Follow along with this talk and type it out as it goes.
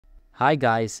Hi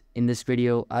guys, in this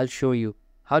video I'll show you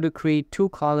how to create two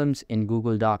columns in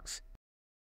Google Docs.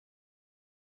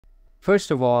 First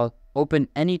of all, open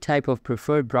any type of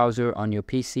preferred browser on your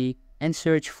PC and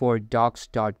search for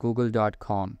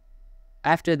docs.google.com.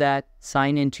 After that,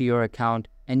 sign into your account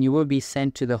and you will be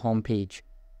sent to the home page.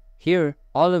 Here,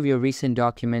 all of your recent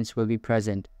documents will be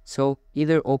present, so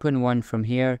either open one from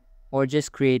here or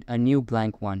just create a new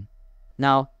blank one.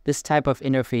 Now, this type of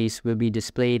interface will be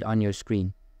displayed on your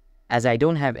screen. As I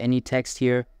don't have any text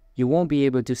here, you won't be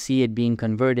able to see it being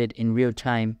converted in real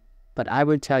time, but I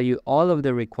will tell you all of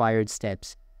the required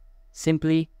steps.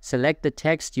 Simply select the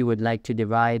text you would like to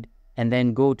divide and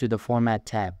then go to the Format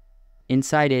tab.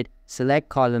 Inside it, select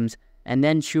Columns and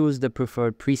then choose the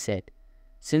preferred preset.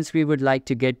 Since we would like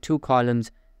to get two columns,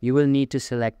 you will need to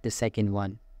select the second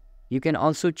one. You can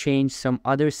also change some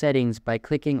other settings by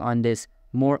clicking on this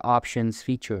More Options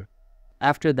feature.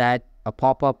 After that, a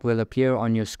pop-up will appear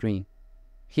on your screen.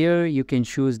 Here you can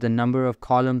choose the number of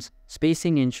columns,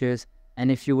 spacing inches,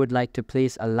 and if you would like to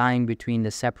place a line between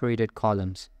the separated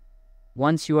columns.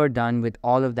 Once you are done with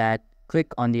all of that,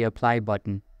 click on the Apply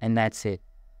button, and that's it.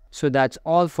 So that's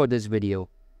all for this video.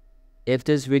 If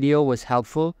this video was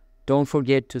helpful, don't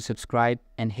forget to subscribe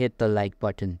and hit the like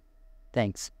button.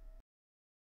 Thanks.